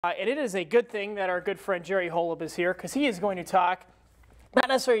And it is a good thing that our good friend Jerry Holub is here, because he is going to talk, not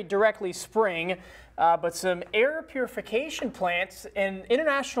necessarily directly spring, but some air purification plants in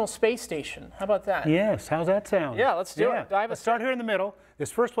International Space Station. How about that? Yes, how's that sound? Yeah, let's do it. Let's start here in the middle.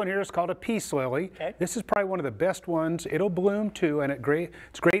 This first one here is called a peace lily. Okay. This is probably one of the best ones. It'll bloom too, and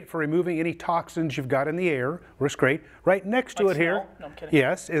it's great for removing any toxins you've got in the air. Works great. Right next to it here, no, I'm kidding.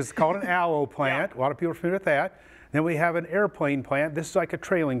 yes, is called an aloe plant. A lot of people are familiar with that. Then we have an airplane plant. This is like a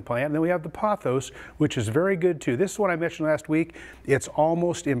trailing plant. And then we have the pothos, which is very good too. This is what I mentioned last week. It's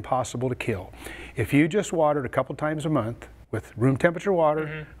almost impossible to kill. If you just water it a couple times a month with room temperature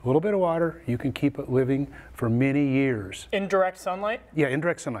water, a little bit of water, you can keep it living for many years. Indirect sunlight? Yeah,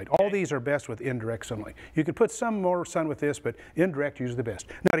 indirect sunlight. All these are best with indirect sunlight. You could put some more sun with this, but indirect usually the best.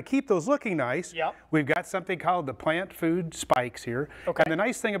 Now to keep those looking nice, we've got something called the plant food spikes here. Okay. And the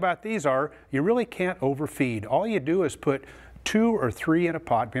nice thing about these are you really can't overfeed. All you do is put 2 or 3 in a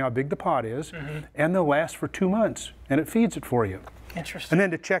pot, depending on how big the pot is, and they'll last for 2 months, and it feeds it for you. Interesting. And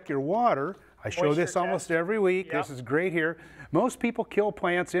then to check your water, I show this almost every week. This is great here. Most people kill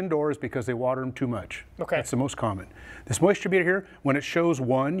plants indoors because they water them too much. Okay. That's the most common. This moisture meter here, when it shows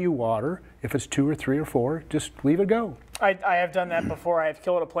 1, you water. If it's 2 or 3 or 4, just leave it go. I have done that before. I have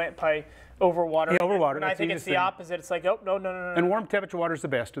killed a plant by overwatering. Yeah, overwater. And I think it's the opposite. It's like, oh, no. And warm temperature water is the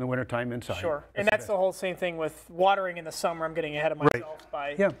best in the wintertime inside. Sure. And that's the whole same thing with watering in the summer. I'm getting ahead of myself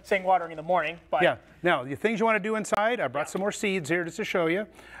by saying watering in the morning. But yeah. Now, the things you want to do inside, I brought some more seeds here just to show you.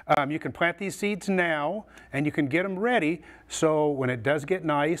 You can plant these seeds now, and you can get them ready. So when it does get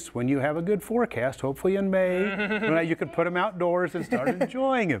nice, when you have a good forecast, hopefully in May, you can put them outdoors and start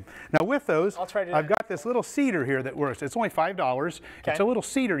enjoying them. Now with those, I've got this little seeder here that works. It's only $5. It's a little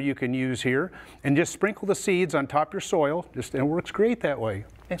seeder you can use here, and just sprinkle the seeds on top of your soil. And it works great that way.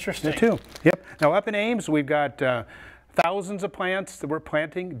 Interesting. Yeah, too. Yep. Now up in Ames, we've got thousands of plants that we're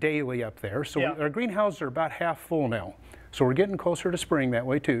planting daily up there. So our greenhouses are about half full now. So we're getting closer to spring that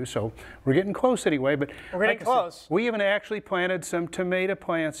way too. So we're getting close anyway. But we're getting close. We even actually planted some tomato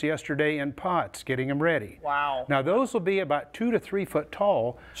plants yesterday in pots, getting them ready. Wow. Now those will be about 2 to 3 foot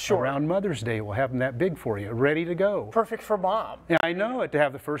tall. Around Mother's Day, we'll have them that big for you, ready to go. Perfect for Mom. Yeah, I know it, to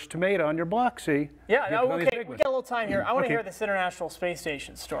have the first tomato on your block, see? Yeah, no, okay, we got a little time here. I want to hear this International Space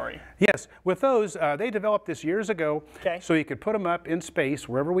Station story. Yes, with those, they developed this years ago, so you could put them up in space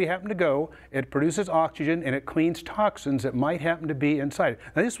wherever we happen to go. It produces oxygen and it cleans toxins that might happen to be inside.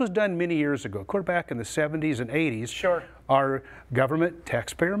 Now this was done many years ago, clear back in the 70s and 80s. Sure. Our government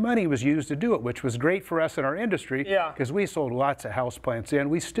taxpayer money was used to do it, which was great for us in our industry because we sold lots of houseplants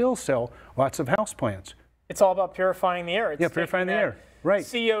in. We still sell lots of houseplants. It's all about purifying the air. It's purifying the air. Right.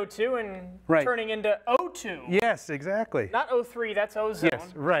 CO2 and turning into O2. Yes, exactly. Not O3, that's ozone. Yes,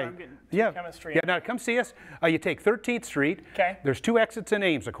 right. I'm getting chemistry. Yeah, now come see us. You take 13th Street. Okay. There's 2 exits in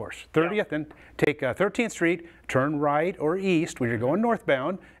Ames, of course. 30th, and take 13th Street, turn right or east when you're going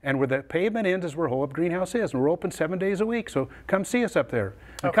northbound, and where the pavement ends is where Holub Greenhouse is. And we're open 7 days a week, so come see us up there.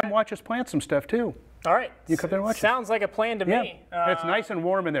 And come watch us plant some stuff, too. All right. You come there and watch Sounds like a plan to me. It's nice and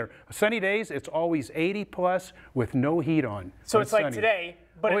warm in there. Sunny days, it's always 80 plus with no heat on. So it's like today,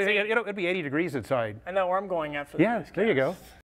 but it'll be 80 degrees inside. I know where I'm going after this. Yeah, there you go.